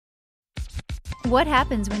What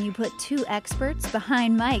happens when you put two experts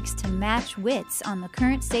behind mics to match wits on the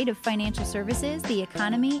current state of financial services, the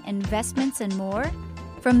economy, investments, and more?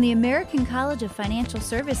 From the American College of Financial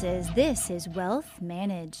Services, this is Wealth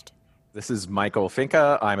Managed. This is Michael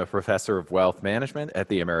Finke. I'm a professor of wealth management at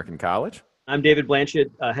the American College. I'm David Blanchett,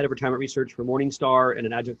 head of retirement research for Morningstar and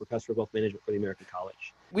an adjunct professor of wealth management for the American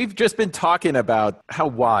College. We've just been talking about how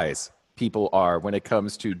wise people are when it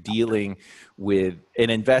comes to dealing with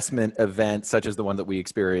an investment event such as the one that we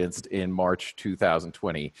experienced in March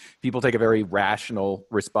 2020. People take a very rational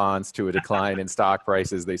response to a decline in stock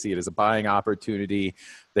prices. They see it as a buying opportunity.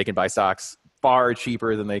 They can buy stocks far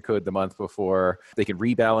cheaper than they could the month before. They can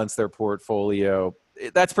rebalance their portfolio.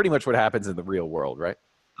 That's pretty much what happens in the real world, right?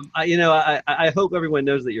 I hope everyone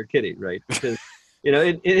knows that you're kidding, right? Because,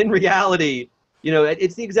 in reality,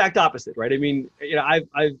 it's the exact opposite, right? I mean,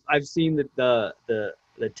 I've seen the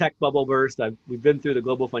tech bubble burst. We've been through the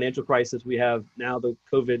global financial crisis. We have now the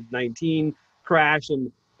COVID-19 crash,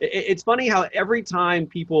 and it's funny how every time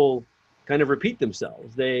people kind of repeat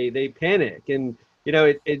themselves, they panic, and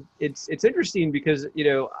it's interesting because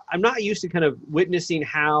I'm not used to kind of witnessing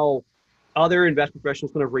how other investment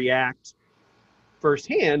professionals kind of react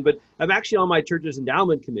firsthand, but I'm actually on my church's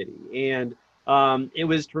endowment committee, and it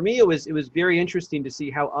was very interesting to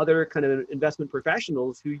see how other kind of investment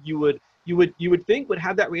professionals who you would think would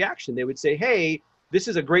have that reaction. They would say, "Hey, this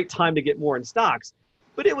is a great time to get more in stocks,"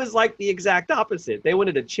 but it was like the exact opposite. They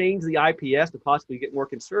wanted to change the IPS to possibly get more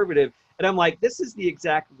conservative, and I'm like, this is the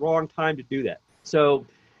exact wrong time to do that. So,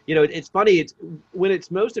 it's funny. It's when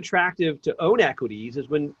it's most attractive to own equities is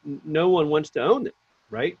when no one wants to own them,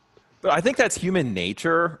 right? But I think that's human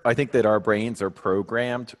nature. I think that our brains are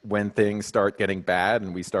programmed when things start getting bad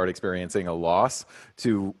and we start experiencing a loss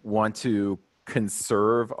to want to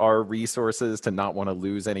conserve our resources, to not want to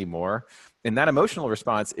lose any more. And that emotional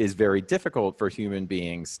response is very difficult for human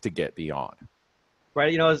beings to get beyond.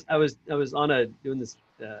 Right. I was doing this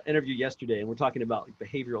interview yesterday, and we're talking about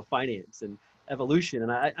behavioral finance and evolution.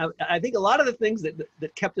 And I think a lot of the things that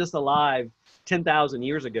kept us alive 10,000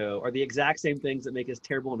 years ago are the exact same things that make us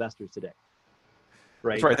terrible investors today.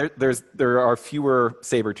 Right. That's right. There are fewer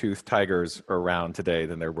saber-toothed tigers around today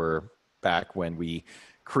than there were back when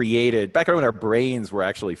our brains were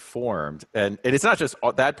actually formed. And it's not just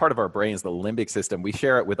that part of our brains, the limbic system, we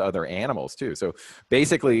share it with other animals too. So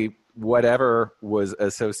basically whatever was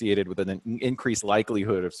associated with an increased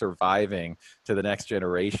likelihood of surviving to the next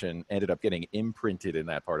generation ended up getting imprinted in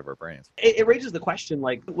that part of our brains. It raises the question,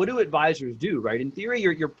 like, what do advisors do, right? In theory,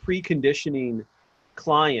 you're preconditioning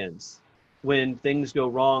clients when things go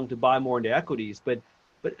wrong to buy more into equities, but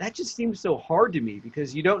that just seems so hard to me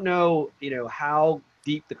because you don't know, how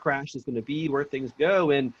deep the crash is going to be, where things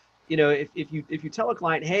go. And, if you tell a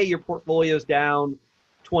client, hey, your portfolio's down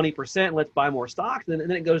 20%, let's buy more stocks, and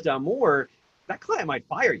then it goes down more, that client might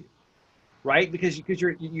fire you, right? Because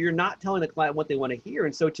you're not telling the client what they want to hear.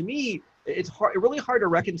 And so to me, it's really hard to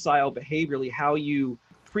reconcile behaviorally how you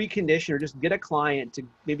precondition or just get a client to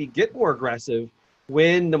maybe get more aggressive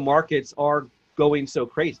when the markets are going so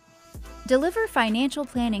crazy. Deliver financial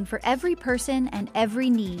planning for every person and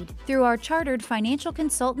every need through our chartered financial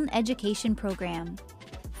consultant education program.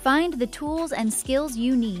 Find the tools and skills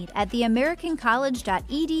you need at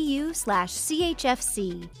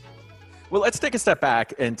theamericancollege.edu/CHFC. Well, let's take a step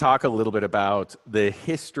back and talk a little bit about the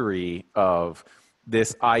history of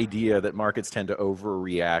this idea that markets tend to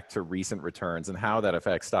overreact to recent returns and how that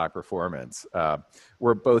affects stock performance.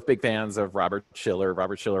 We're both big fans of Robert Shiller.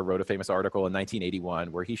 Robert Shiller wrote a famous article in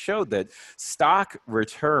 1981 where he showed that stock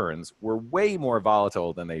returns were way more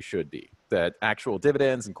volatile than they should be, that actual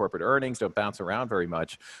dividends and corporate earnings don't bounce around very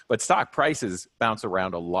much, but stock prices bounce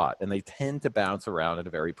around a lot, and they tend to bounce around in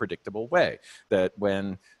a very predictable way, that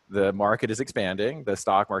when the market is expanding, the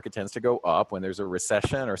stock market tends to go up. When there's a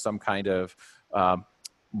recession or some kind of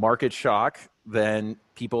market shock, then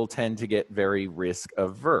people tend to get very risk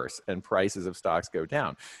averse and prices of stocks go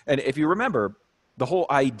down. And if you remember, the whole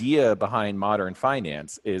idea behind modern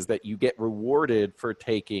finance is that you get rewarded for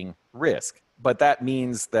taking risk. But that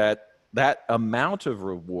means that amount of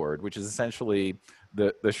reward, which is essentially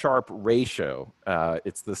the Sharpe ratio,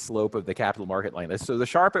 it's the slope of the capital market line. So the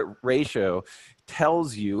Sharpe ratio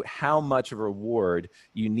tells you how much of a reward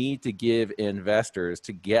you need to give investors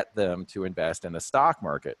to get them to invest in the stock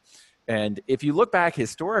market. And if you look back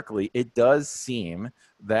historically, it does seem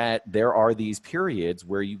that there are these periods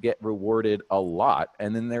where you get rewarded a lot,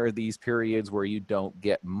 and then there are these periods where you don't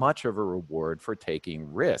get much of a reward for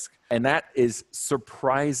taking risk. And that is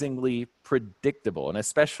surprisingly predictable, and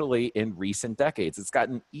especially in recent decades, it's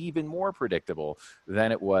gotten even more predictable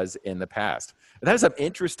than it was in the past. And that has some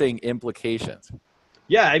interesting implications.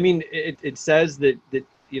 Yeah, I mean, it says that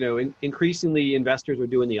increasingly investors are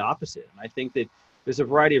doing the opposite. And I think that there's a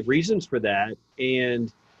variety of reasons for that.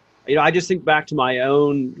 And I just think back to my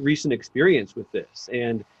own recent experience with this,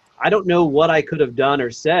 and I don't know what I could have done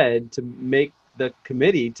or said to make the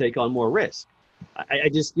committee take on more risk. I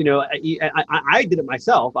just, I did it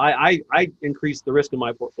myself. I increased the risk in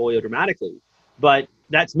my portfolio dramatically, but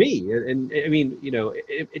that's me. And I mean,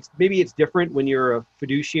 it's different when you're a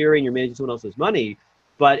fiduciary and you're managing someone else's money,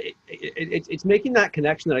 but it's making that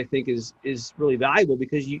connection that I think is really valuable,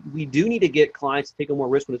 because we do need to get clients to take on more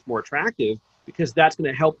risk when it's more attractive, because that's going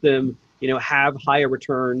to help them, have higher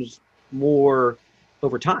returns more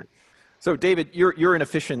over time. So David, you're an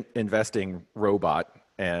efficient investing robot,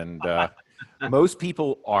 and most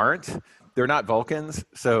people aren't. They're not Vulcans.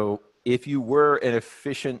 So if you were an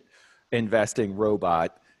efficient investing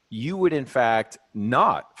robot, you would in fact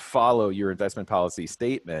not follow your investment policy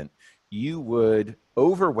statement. You would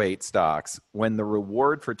overweight stocks when the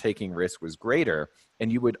reward for taking risk was greater,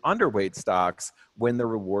 and you would underweight stocks when the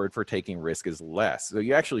reward for taking risk is less. So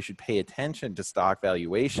you actually should pay attention to stock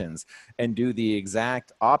valuations and do the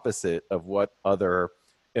exact opposite of what other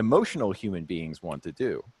emotional human beings want to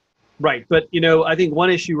do. Right. But, I think one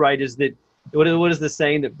issue, right, is that what is the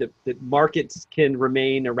saying that markets can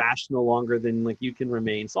remain irrational longer than like you can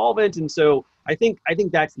remain solvent. And so I think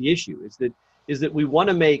that's the issue, is that we want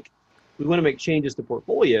to make changes to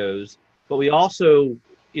portfolios, but we also,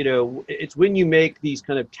 it's when you make these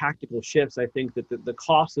kind of tactical shifts, I think that the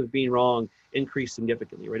cost of being wrong increase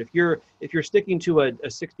significantly, right? If you're sticking to a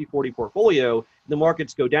 60-40 portfolio, the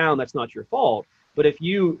markets go down, that's not your fault. But if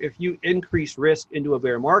you increase risk into a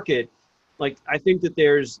bear market, like I think that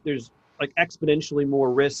there's like exponentially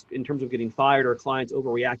more risk in terms of getting fired or clients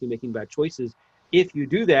overreacting, making bad choices if you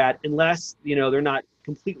do that, unless they're not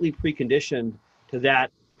completely preconditioned to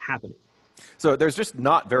that happening. So there's just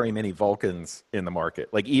not very many Vulcans in the market.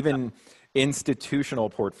 Like even institutional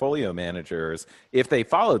portfolio managers, if they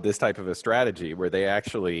followed this type of a strategy where they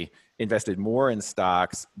actually invested more in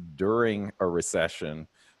stocks during a recession,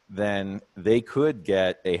 then they could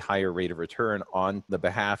get a higher rate of return on the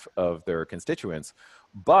behalf of their constituents,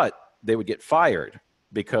 but they would get fired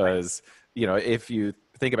because, if you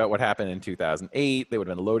think about what happened in 2008, they would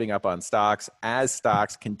have been loading up on stocks as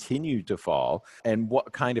stocks continued to fall. And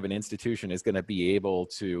what kind of an institution is going to be able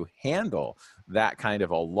to handle that kind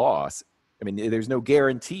of a loss? I mean, there's no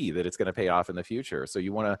guarantee that it's going to pay off in the future. So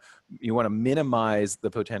you want to minimize the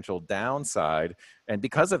potential downside. And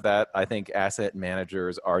because of that, I think asset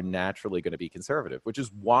managers are naturally going to be conservative, which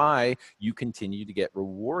is why you continue to get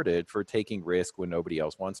rewarded for taking risk when nobody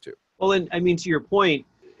else wants to. Well, and I mean, to your point,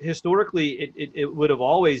 historically, it would have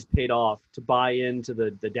always paid off to buy into the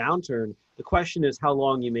downturn. The question is how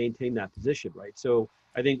long you maintain that position, right? So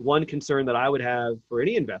I think one concern that I would have for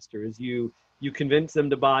any investor is you convince them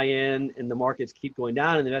to buy in and the markets keep going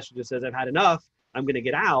down and the investor just says, I've had enough, I'm going to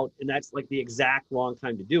get out. And that's like the exact wrong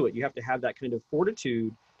time to do it. You have to have that kind of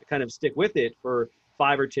fortitude to kind of stick with it for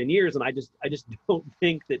 5 or 10 years. And I just don't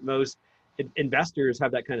think that most investors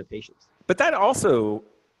have that kind of patience. But that also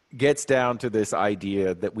gets down to this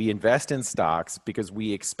idea that we invest in stocks because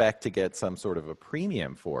we expect to get some sort of a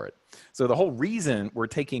premium for it. So the whole reason we're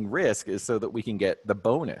taking risk is so that we can get the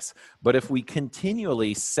bonus. But if we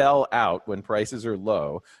continually sell out when prices are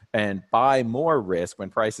low and buy more risk when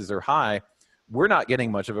prices are high, we're not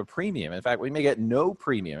getting much of a premium. In fact, we may get no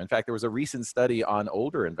premium. In fact, there was a recent study on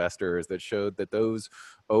older investors that showed that those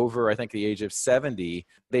over, I think, the age of 70,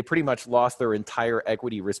 they pretty much lost their entire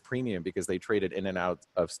equity risk premium because they traded in and out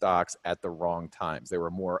of stocks at the wrong times. They were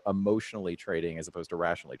more emotionally trading as opposed to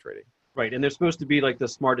rationally trading. Right. And they're supposed to be like the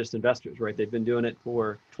smartest investors, right? They've been doing it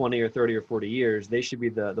for 20 or 30 or 40 years. They should be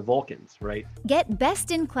the Vulcans, right? Get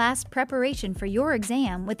best-in-class preparation for your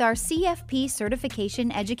exam with our CFP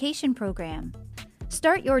Certification Education Program.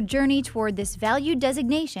 Start your journey toward this valued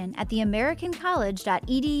designation at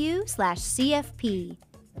theamericancollege.edu/CFP.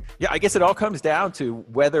 Yeah, I guess it all comes down to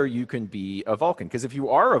whether you can be a Vulcan. Because if you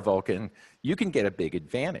are a Vulcan, you can get a big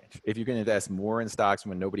advantage. If you can invest more in stocks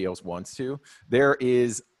when nobody else wants to, there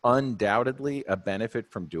is undoubtedly a benefit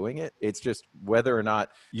from doing it. It's just whether or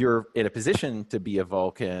not you're in a position to be a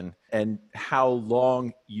Vulcan and how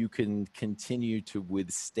long you can continue to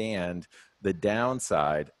withstand the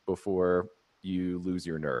downside before you lose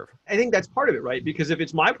your nerve. I think that's part of it, right? Because if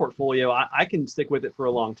it's my portfolio, I can stick with it for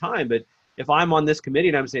a long time. But if I'm on this committee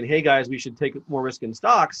and I'm saying, hey guys, we should take more risk in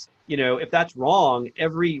stocks, if that's wrong,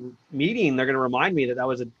 every meeting they're going to remind me that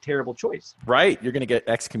was a terrible choice. Right. You're going to get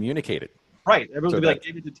excommunicated. Right. Everyone's going to be like,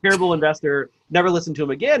 David's a terrible investor, never listen to him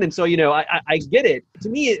again. And so, I get it. To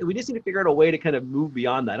me, we just need to figure out a way to kind of move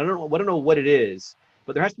beyond that. I don't know what it is,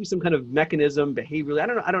 but there has to be some kind of mechanism, behaviorally.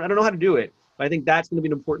 I don't know how to do it. But I think that's going to be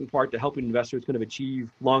an important part to helping investors kind of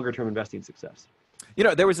achieve longer term investing success.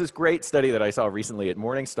 There was this great study that I saw recently at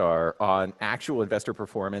Morningstar on actual investor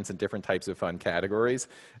performance in different types of fund categories.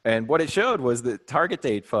 And what it showed was that target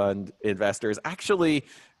date fund investors actually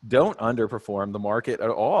don't underperform the market at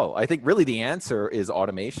all. I think really the answer is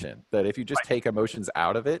automation, that if you just take emotions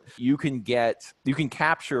out of it, you can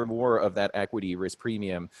capture more of that equity risk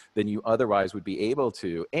premium than you otherwise would be able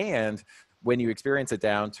to. And when you experience a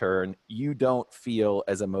downturn, you don't feel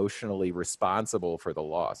as emotionally responsible for the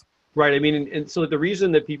loss. Right. I mean, and so the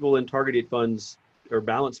reason that people in target date funds or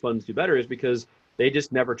balanced funds do better is because they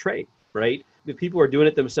just never trade, right? If people are doing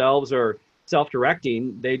it themselves or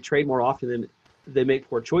self-directing, they trade more often than they make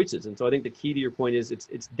poor choices. And so I think the key to your point is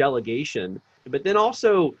it's delegation, but then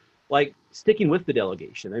also like sticking with the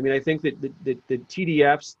delegation. I mean, I think that the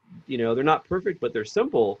TDFs, they're not perfect, but they're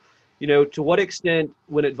simple. To what extent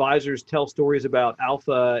when advisors tell stories about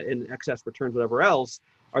alpha and excess returns, whatever else,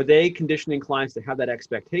 are they conditioning clients to have that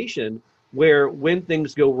expectation where when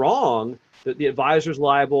things go wrong, the advisor's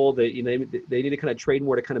liable, they need to kind of trade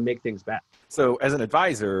more to kind of make things back? So as an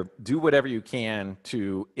advisor, do whatever you can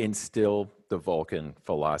to instill the Vulcan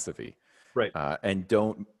philosophy. Right. And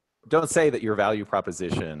don't say that your value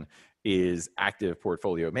proposition is active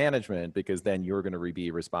portfolio management, because then you're going to be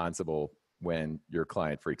responsible when your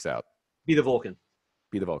client freaks out. Be the Vulcan.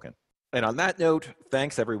 Be the Vulcan. And on that note,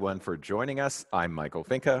 thanks everyone for joining us. I'm Michael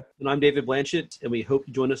Finke. And I'm David Blanchett, and we hope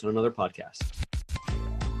you join us on another podcast.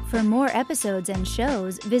 For more episodes and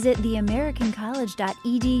shows, visit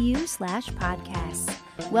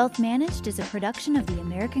theamericancollege.edu/podcasts. Wealth Managed is a production of the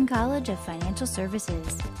American College of Financial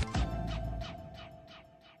Services.